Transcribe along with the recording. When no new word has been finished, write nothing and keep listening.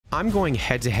I'm going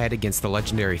head-to-head against the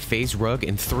legendary FaZe Rug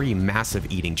in 3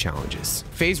 massive eating challenges.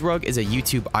 FaZe Rug is a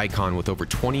YouTube icon with over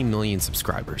 20 million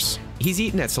subscribers. He's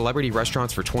eaten at celebrity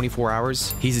restaurants for 24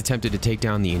 hours, he's attempted to take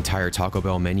down the entire Taco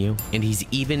Bell menu, and he's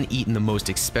even eaten the most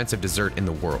expensive dessert in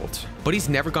the world. But he's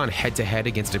never gone head-to-head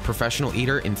against a professional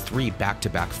eater in 3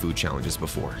 back-to-back food challenges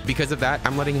before. Because of that,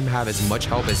 I'm letting him have as much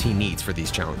help as he needs for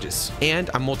these challenges. And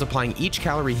I'm multiplying each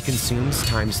calorie he consumes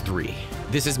times 3.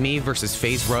 This is me versus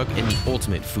FaZe Rug in the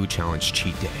ultimate food challenge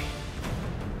cheat day.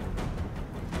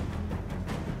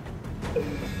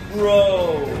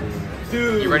 Bro,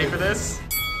 dude. You ready for this?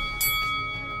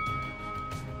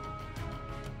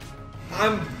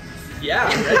 Yeah,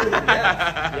 ready.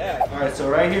 Yeah. All right, so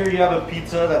right here you have a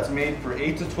pizza that's made for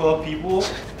 8 to 12 people.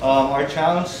 Our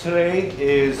challenge today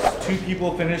is 2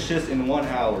 people finish this in 1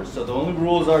 hour. So the only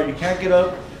rules are you can't get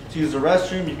up to use the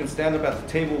restroom, you can stand up at the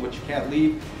table, but you can't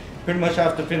leave. Pretty much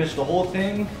have to finish the whole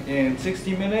thing in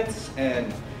 60 minutes,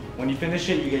 and when you finish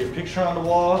it, you get your picture on the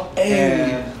wall,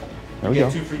 and you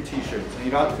get 2 free t-shirts, and you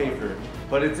don't have to pay for it.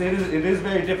 But it is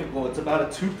very difficult. It's about a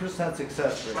 2%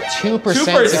 success rate. 2%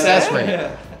 success rate.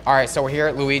 Yeah. All right, so we're here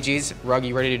at Luigi's. Rug,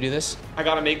 you ready to do this? I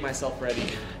gotta make myself ready.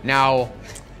 Now,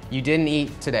 you didn't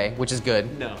eat today, which is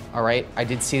good. No. All right, I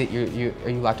did see that are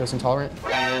you lactose intolerant?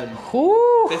 I am.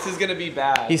 Whew. This is gonna be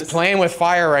bad. He's playing with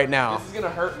fire right now. This is gonna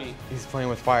hurt me. He's playing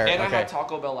with fire. And okay. I had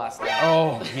Taco Bell last night.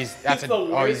 Oh, that's the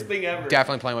worst thing ever.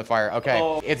 Definitely playing with fire. Okay.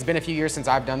 Oh. It's been a few years since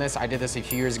I've done this. I did this a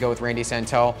few years ago with Randy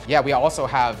Santel. Yeah, we also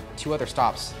have 2 other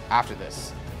stops after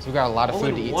this. So we've got a lot of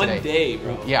food to eat today. One day,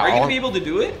 bro. Yeah. Are you gonna be able to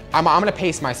do it? I'm gonna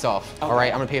pace myself. Okay. All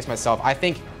right, I'm gonna pace myself. I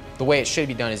think the way it should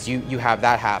be done is you have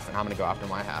that half, and I'm gonna go after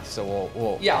my half. So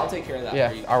we'll. Yeah, I'll take care of that Yeah.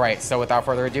 for you. All right. So without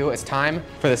further ado, it's time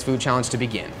for this food challenge to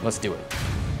begin. Let's do it.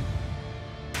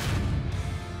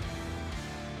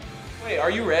 Wait, are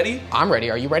you ready? I'm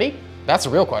ready. Are you ready? That's a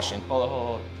real question. Hold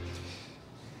on.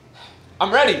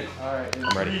 I'm ready. All right, in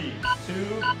I'm ready. 3, 2,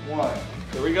 1.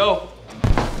 Here we go.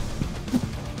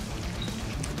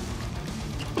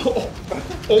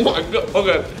 Oh my god.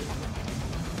 Okay.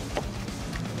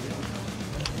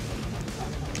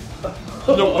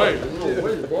 No way. No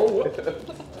way, bro. What?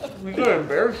 You're gonna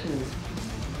embarrass me.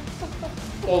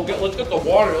 Oh, let's get the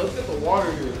water. Let's get the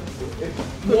water here.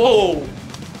 Whoa.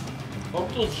 I'm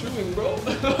still chewing, bro.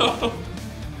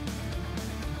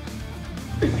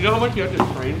 You know how much you have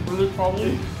to train for this,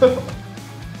 probably?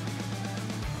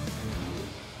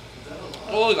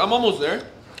 Oh, look, I'm almost there.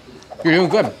 You're doing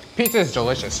good. Pizza is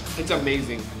delicious. It's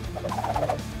amazing.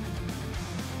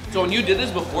 So when you did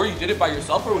this before, you did it by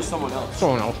yourself or with someone else?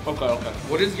 Someone else. Okay, okay.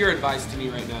 What is your advice to me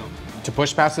right now? To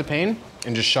push past the pain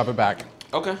and just shove it back.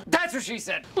 Okay. That's what she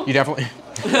said. You definitely.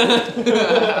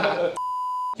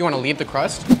 You want to leave the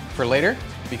crust for later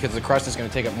because the crust is going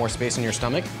to take up more space in your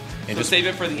stomach. And So just save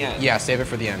it for the end. Yeah, save it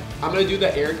for the end. I'm gonna do the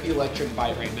ErikTheElectric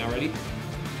bite right now. Ready?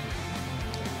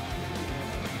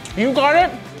 You got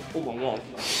it? Oh my god.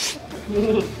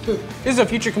 This is a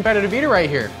future competitive eater right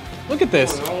here. Look at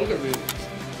this. Oh, now look at me.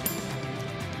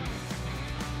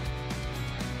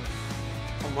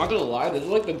 I'm not gonna lie, this is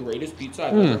like the greatest pizza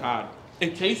I've ever had.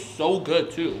 It tastes so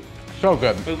good too. So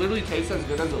good. It literally tastes as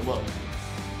good as it looks.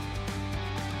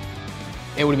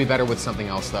 It would be better with something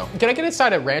else though. Can I get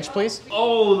inside a ranch, please?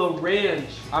 Oh, the ranch.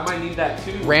 I might need that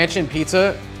too. Ranch and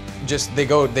pizza, just they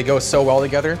go so well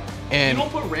together. And You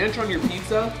don't put ranch on your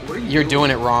pizza? What are you you're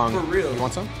doing it wrong. For real. You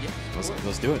want some? Yeah.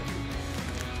 Let's do it.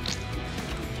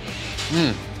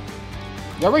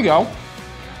 There we go.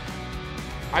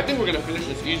 I think we're gonna finish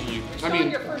this easily. Still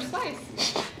on your first slice.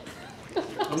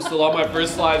 I'm still on my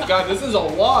first slice. God, this is a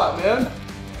lot, man.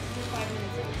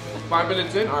 5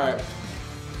 minutes in? All right.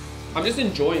 I'm just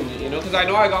enjoying it, you know, because I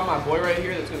know I got my boy right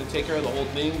here that's gonna take care of the whole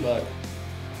thing, but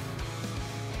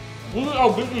look at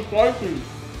how big this slice is.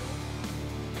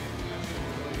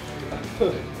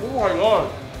 Oh my god.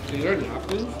 Is there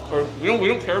napkins? Or we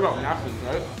don't care about napkins,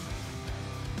 right?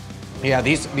 Yeah,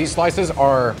 these slices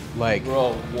are like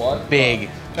Bro, what? big,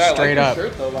 Hey, I straight like up. your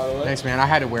shirt though, by the way. Thanks, man. I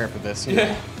had to wear it for this. You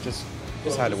know, just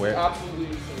had to wear it. Absolutely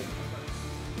insane.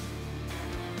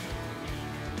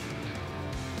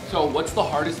 So what's the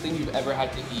hardest thing you've ever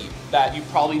had to eat that you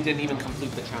probably didn't even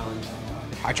complete the challenge?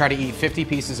 I tried to eat 50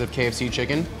 pieces of KFC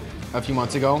chicken a few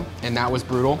months ago, and that was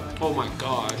brutal. Oh my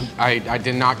gosh. I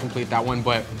did not complete that one,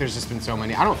 but there's just been so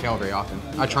many. I don't fail very often.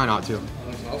 I try not to.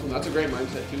 That's awesome. That's a great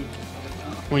mindset too.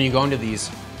 When you go into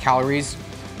these, calories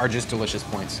are just delicious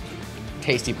points.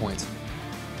 Tasty points.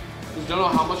 You don't know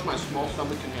how much my small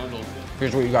stomach can handle.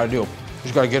 Here's what you gotta do. You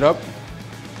just gotta get up,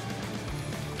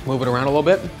 move it around a little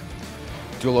bit,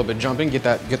 do a little bit of jumping, get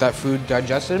that food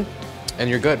digested, and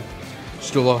you're good.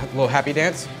 Just do a little happy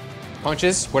dance,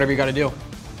 punches, whatever you gotta do.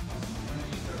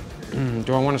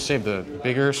 Do I want to save the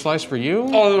bigger slice for you?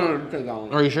 Oh, no, take that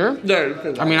one. Are you sure? Yeah, you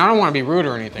take that I mean, I don't want to be rude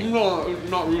or anything. No, it's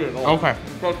not rude at all. Okay.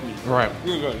 Trust me. Right.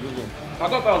 You're good, you're good. I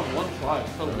thought that was one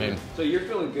slice. I mean, So you're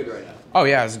feeling good right now? oh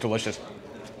yeah, it's delicious.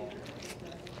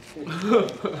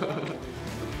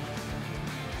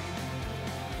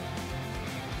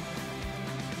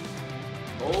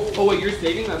 Oh, wait, you're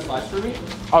saving that slice for me?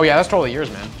 Oh yeah, that's totally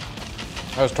yours, man.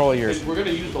 That was totally yours. We're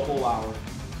gonna use the whole hour.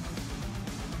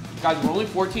 Guys, we're only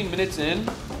 14 minutes in.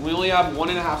 We only have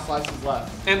 1.5 slices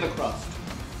left. And the crust.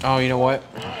 Oh, you know what?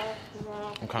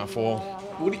 I'm kind of full.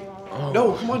 What do you...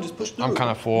 No, come on, just push through. I'm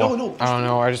kind of full. No, I don't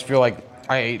know. I just feel like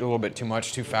I ate a little bit too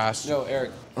much, too fast. No,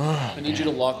 Erik. I need you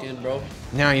to lock in, bro.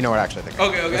 Now you know what actually I think.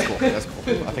 Okay, okay. That's cool. That's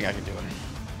cool. I think I can do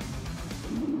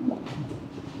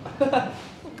it.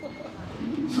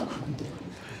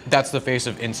 That's the face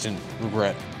of instant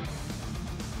regret.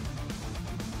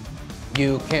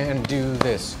 You can do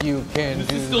this. You can do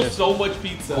this. This is still so much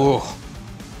pizza. Ooh.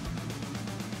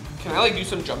 Can I like do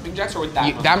some jumping jacks or with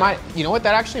that? That might, you know what?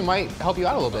 That actually might help you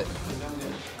out a little bit.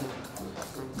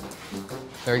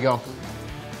 There you go.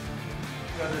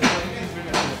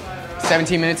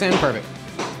 17 minutes in, perfect.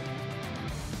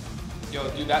 Yo,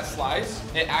 dude, that slice,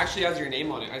 it actually has your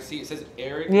name on it. I see it says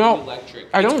Erik No, Electric.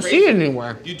 I don't see it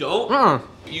anywhere. You don't?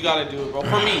 You gotta do it, bro.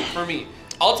 For me.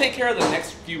 I'll take care of the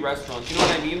next few restaurants. You know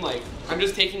what I mean? Like, I'm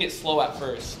just taking it slow at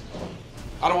first.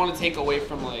 I don't want to take away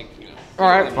from like, you know. All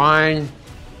right, fine.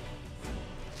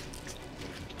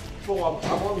 Bro,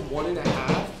 I'm on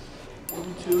 1.5.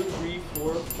 1, 2, 3,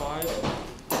 4,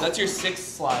 5. That's your 6th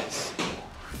slice.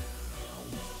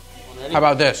 How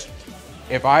about this?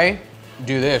 If I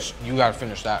do this, you gotta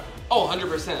finish that. Oh,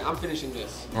 100%. I'm finishing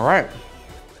this. All right.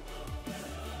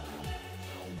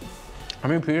 How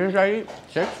many pizzas did I eat?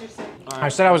 6? Right. I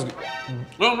said I was.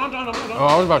 No, I'm not done. I'm not done. Oh,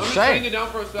 I was about to I'm say. just laying it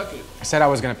down for a second. I said I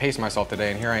was gonna pace myself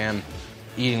today, and here I am,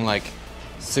 eating like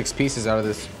 6 pieces out of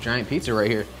this giant pizza right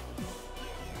here.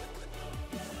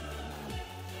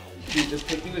 Dude, just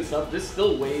picking this up, this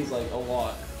still weighs like a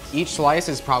lot. Each slice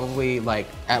is probably like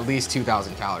at least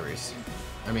 2,000 calories.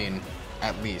 I mean,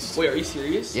 at least. Wait, are you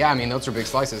serious? Yeah, I mean, those are big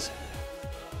slices.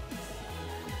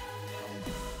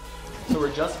 So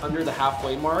we're just under the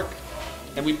halfway mark,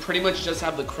 and we pretty much just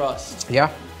have the crust. Yeah.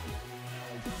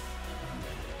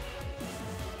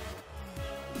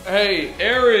 Hey,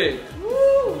 Erik!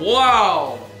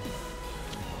 Wow!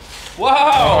 Wow!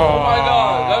 Oh my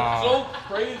god, that's so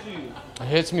crazy. It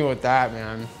hits me with that,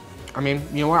 man. I mean,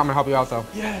 you know what? I'm gonna help you out though.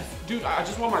 Yes, dude, I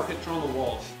just want my picture on the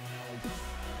wall.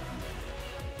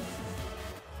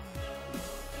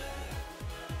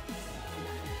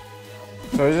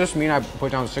 So does this mean I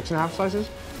put down 6.5 slices?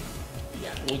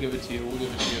 Yeah, we'll give it to you. We'll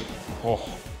give it to you. Oh.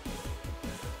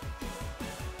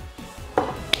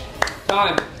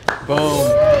 Time. Boom.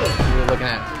 You're looking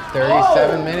at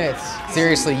 37 minutes.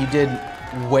 Seriously, you did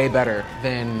way better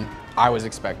than I was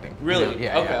expecting. Really?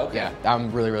 Yeah, Okay. yeah.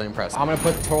 I'm really, really impressed. I'm gonna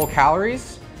put the total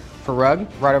calories for Rug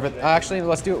right over, actually,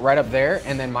 let's do it right up there,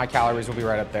 and then my calories will be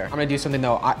right up there. I'm gonna do something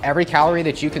though. Every calorie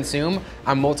that you consume,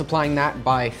 I'm multiplying that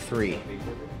by 3.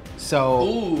 So,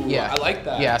 ooh, yeah. I like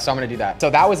that. Yeah, so I'm gonna do that. So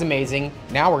that was amazing.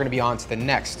 Now we're gonna be on to the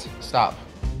next stop.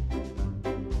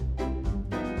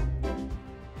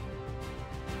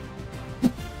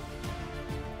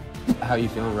 How are you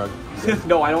feeling, Rug?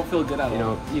 No, I don't feel good at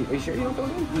all. Are you sure you don't feel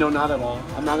good? No, not at all.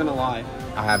 I'm not gonna lie.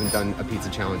 I haven't done a pizza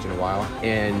challenge in a while,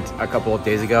 and a couple of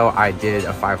days ago I did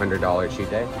a $500 cheat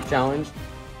day challenge.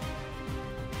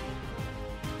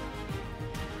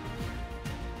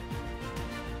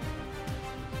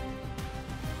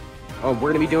 Oh,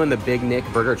 we're gonna be doing the Big Nick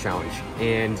Burger Challenge,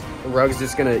 and Rug's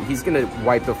he's gonna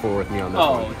wipe the floor with me on this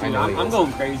one. Dude, I know he I'm is.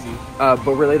 going crazy.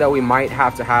 But really though, we might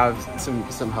have to have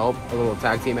some help, a little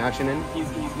tag team action in. He's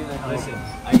gonna help. Listen,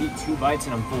 I eat 2 bites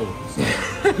and I'm full.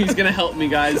 So He's gonna help me,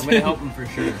 guys. I'm gonna help him for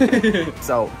sure.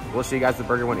 So we'll show you guys the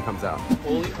burger when it comes out.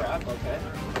 Holy crap, okay.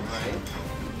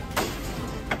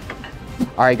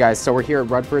 All right, guys, so we're here at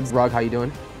Rutford's. Rug, how you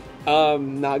doing?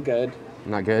 Not good.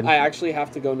 Not good? I actually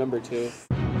have to go number 2.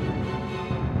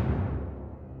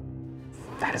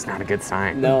 That is not a good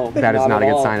sign. No, That is not a at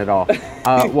good all. sign at all.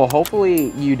 Well,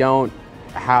 hopefully you don't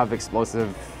have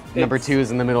explosive number 2s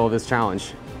in the middle of this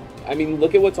challenge. I mean,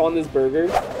 look at what's on this burger.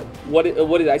 What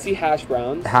is I see hash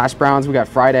browns. Hash browns, we got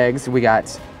fried eggs, we got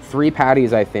 3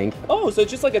 patties, I think. Oh, so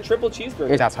it's just like a triple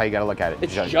cheeseburger. That's how you gotta look at it.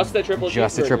 It's just a triple cheeseburger.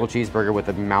 Just a triple cheeseburger with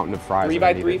a mountain of fries.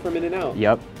 3x3 from In-N-Out.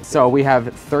 Yep. So we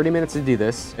have 30 minutes to do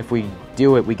this. If we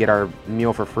do it, we get our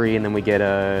meal for free, and then we get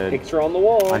a picture on the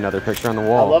wall. Another picture on the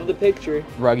wall. I love the picture.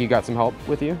 Rug, you got some help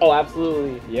with you? Oh,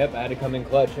 absolutely. Yep, I had to come in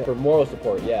clutch for moral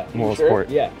support, yeah. Moral support.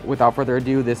 Yeah. Without further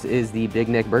ado, this is the Big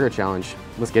Nick Burger Challenge.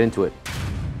 Let's get into it.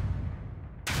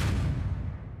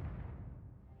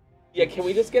 Yeah, can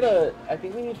we just get I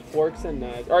think we need forks and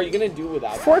knives. Or are you gonna do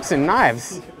without forks and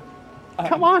knives?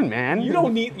 Come on, man. You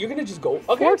don't need, you're gonna just go.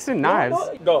 Okay. Forks and knives.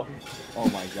 Go. Oh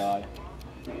my god.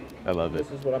 I love it.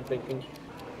 This is what I'm thinking.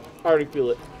 I already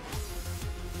feel it.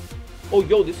 Oh,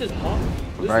 yo, this is hot.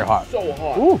 This very is hot. So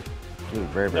hot. Ooh. This is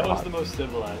very, very That hot. was the most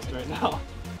civilized right now.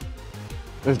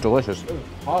 It's delicious.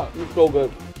 It's hot. It's so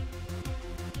good.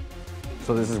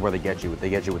 So this is where they get you. They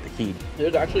get you with the heat.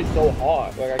 It's actually so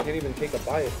hot. Like, I can't even take a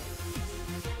bite.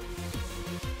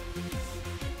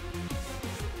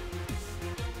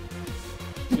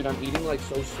 Dude, I'm eating like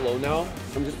so slow now.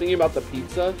 I'm just thinking about the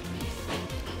pizza.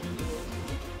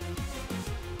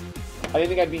 I didn't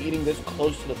think I'd be eating this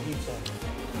close to the pizza.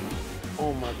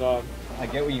 Oh my god. I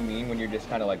get what you mean when you're just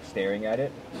kind of like staring at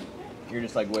it. You're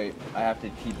just like, wait, I have to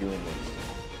keep doing this.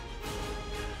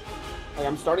 Like,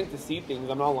 I'm starting to see things,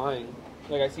 I'm not lying.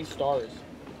 Like, I see stars.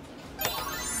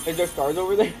 Is there stars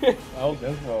over there? I don't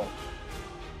think so.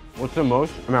 What's the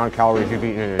most amount of calories you've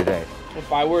eaten in a day? If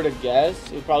I were to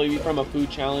guess, it'd probably be from a food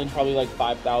challenge, probably like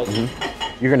 5,000.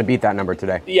 You're gonna beat that number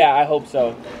today. Yeah, I hope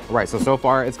so. All right, so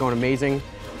far it's going amazing.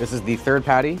 This is the 3rd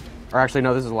patty. Or actually,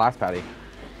 no, this is the last patty.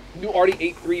 You already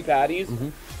ate 3 patties.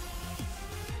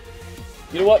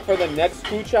 You know what? For the next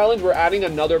food challenge, we're adding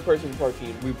another person to our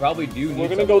team. We probably do need We're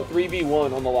gonna go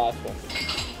 3v1 on the last one.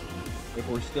 if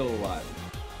we're still alive.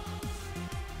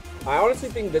 I honestly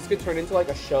think this could turn into like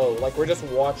a show. Like, we're just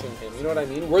watching him. You know what I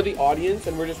mean? We're the audience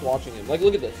and we're just watching him. Like,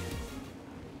 look at this.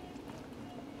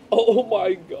 Oh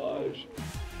my gosh.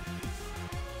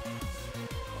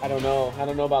 I don't know. I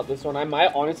don't know about this one. I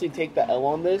might honestly take the L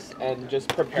on this and just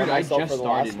prepare myself for the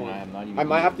last one. I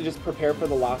might have to just prepare for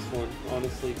the last one,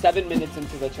 honestly. 7 minutes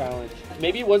into the challenge.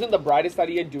 Maybe it wasn't the brightest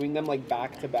idea doing them like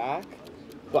back to back.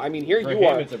 But I mean, here you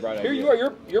are. It's a bright Here idea. you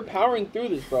are. You're powering through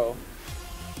this, bro.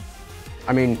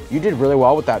 I mean, you did really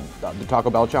well with that, the Taco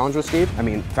Bell challenge with Steve. I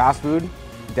mean, fast food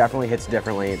definitely hits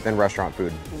differently than restaurant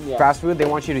food. Yeah. Fast food, they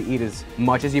want you to eat as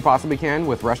much as you possibly can.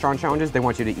 With restaurant challenges, they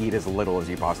want you to eat as little as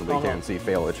you possibly can, so you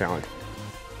fail the challenge.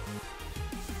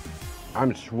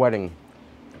 I'm sweating.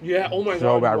 Yeah, oh my god.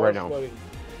 So bad you are right now. sweating.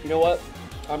 You know what?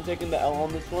 I'm taking the L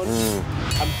on this one.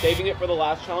 I'm saving it for the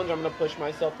last challenge. I'm gonna push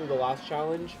myself through the last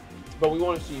challenge. But we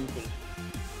want to see you finish.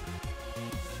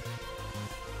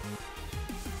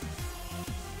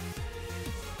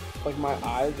 Like, my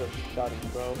eyes are shutting,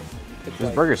 bro. It's This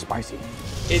like, burger's spicy.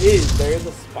 it is. There is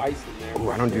a spice in there.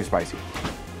 Ooh, I don't do spicy.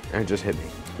 And it just hit me.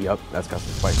 Yup, that's got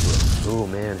some spice to it. Ooh,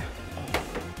 man.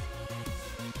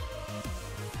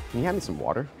 Can you have me some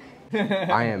water?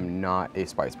 I am not a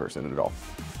spice person at all.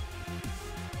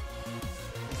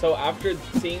 So after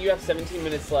seeing you have 17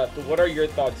 minutes left, what are your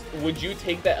thoughts? Would you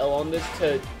take the L on this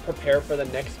to prepare for the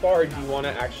next bar, or do you want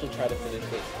to actually try to finish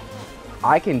it?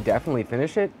 I can definitely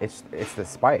finish it. It's the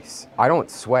spice. I don't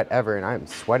sweat ever, and I'm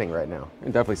sweating right now. I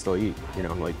can definitely still eat, you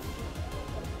know, like.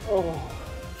 Oh.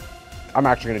 I'm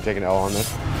actually gonna take an L on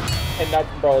this. And that's,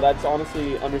 bro, that's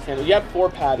honestly understandable. You have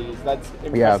 4 patties. That's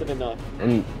impressive enough.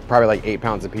 And probably like 8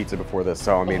 pounds of pizza before this,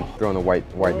 so I mean, throwing the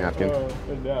white napkin.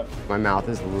 My mouth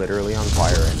is literally on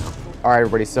fire right now. All right,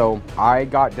 everybody, so I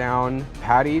got down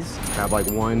patties. I have like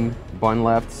 1 bun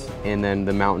left, and then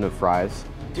the mountain of fries.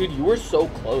 Dude, you were so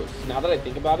close. Now that I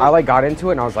think about it. I like got into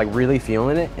it and I was like really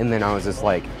feeling it, and then I was just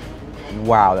like,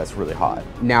 wow, that's really hot.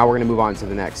 Now we're gonna move on to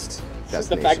the next Just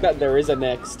the destination. fact that there is a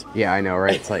next. Yeah, I know,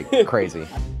 right? It's like crazy.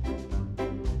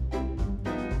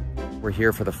 We're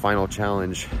here for the final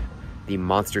challenge, the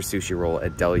monster sushi roll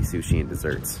at Deli Sushi and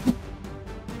Desserts.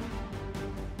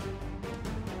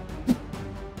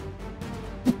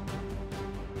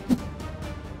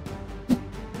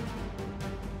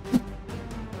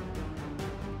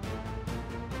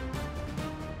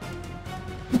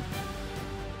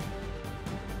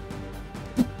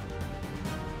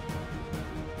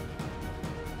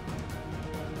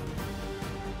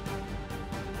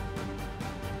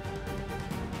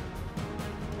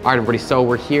 All right, everybody, so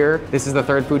we're here. This is the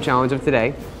 3rd food challenge of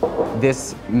today.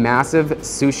 This massive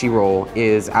sushi roll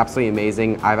is absolutely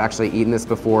amazing. I've actually eaten this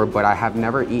before, but I have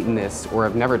never eaten this, or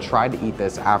I've never tried to eat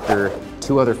this after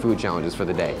 2 other food challenges for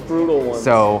the day. Brutal ones.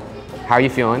 So, how are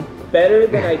you feeling? Better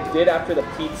than I did after the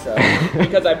pizza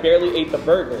because I barely ate the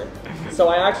burger. So so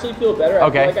I actually feel better. I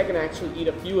Okay. feel like I can actually eat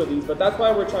a few of these, but that's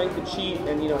why we're trying to cheat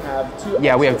and, you know, have two.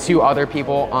 Yeah, we have extra 2 other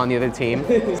people on the other team.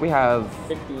 We have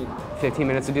 15. 15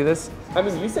 minutes to do this. I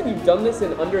mean, you said you've done this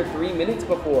in under 3 minutes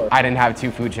before. I didn't have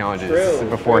 2 food challenges True,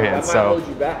 beforehand, true. That might so hold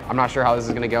you back. I'm not sure how this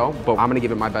is gonna go, but I'm gonna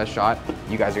give it my best shot.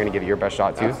 You guys are gonna give it your best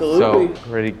shot too. Absolutely. So,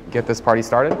 ready to get this party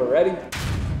started? We're ready.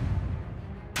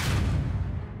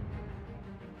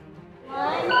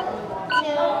 1,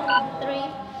 2, 3,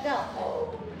 go.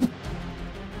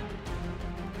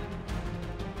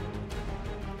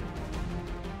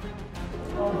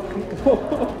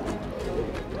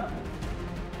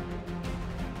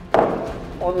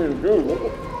 I mean, dude, look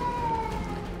at.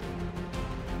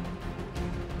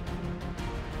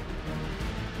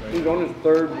 He's on his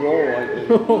 3rd roll, I think.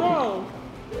 No.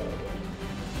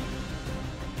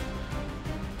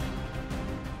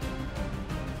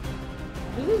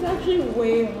 This is actually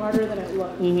way harder than it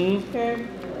looks. Okay?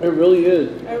 It really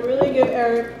is. I really give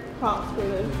Erik props for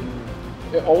this.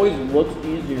 It always looks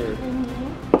easier.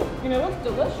 And it looks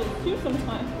delicious too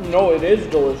sometimes. No, it is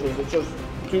delicious. It's just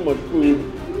too much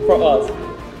food for us.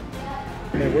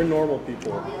 Man, we're normal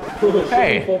people.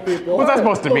 Hey, what's that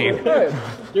supposed to mean? Hey,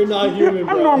 You're not human,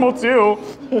 bro. I'm normal too.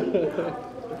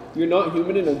 you're not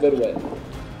human in a good way.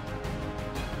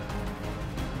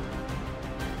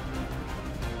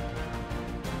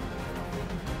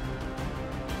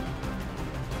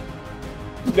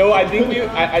 No, I think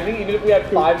even if we had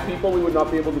 5 people, we would not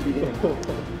be able to beat him.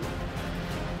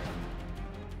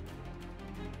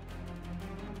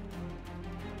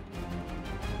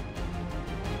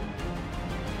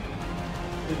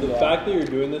 The fact that you're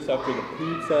doing this after the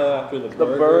pizza, after the The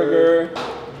burger.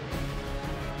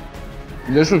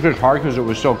 This was just hard because it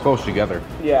was so close together.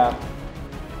 Yeah.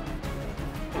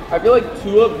 I feel like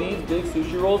 2 of these big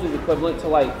sushi rolls is equivalent to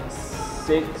like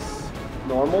 6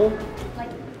 normal. Like,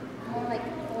 more like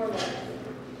 4 rolls.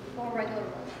 4 regular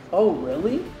rolls. Oh,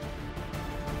 really?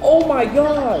 Oh my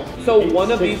god! So ate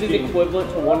one of these is 16.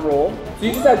 equivalent to 1 roll? So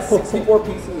you just had 64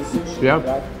 pieces of sushi. Yeah.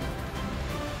 Right?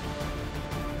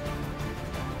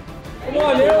 Come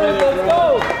on, Erik, let's go!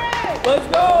 Let's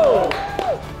go!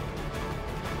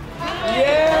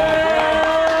 Yeah!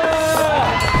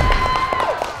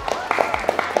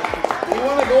 We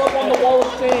want to go up on the wall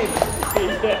of shame.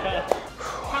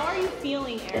 How are you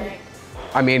feeling, Erik?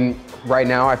 I mean, right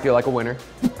now I feel like a winner.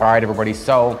 All right, everybody,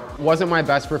 so wasn't my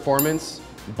best performance,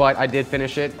 but I did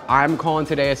finish it. I'm calling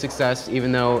today a success,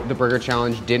 even though the burger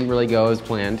challenge didn't really go as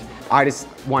planned. I just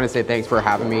want to say thanks for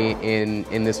having me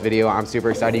in this video. I'm super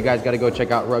excited. You guys got to go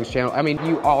check out Rug's channel. I mean,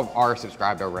 you all are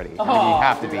subscribed already. I mean, you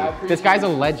have to be. This guy's a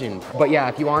legend. But yeah,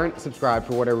 if you aren't subscribed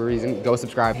for whatever reason, go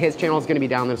subscribe. His channel is going to be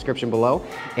down in the description below.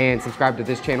 And subscribe to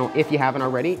this channel if you haven't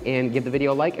already. And give the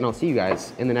video a like, and I'll see you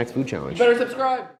guys in the next food challenge. Better subscribe.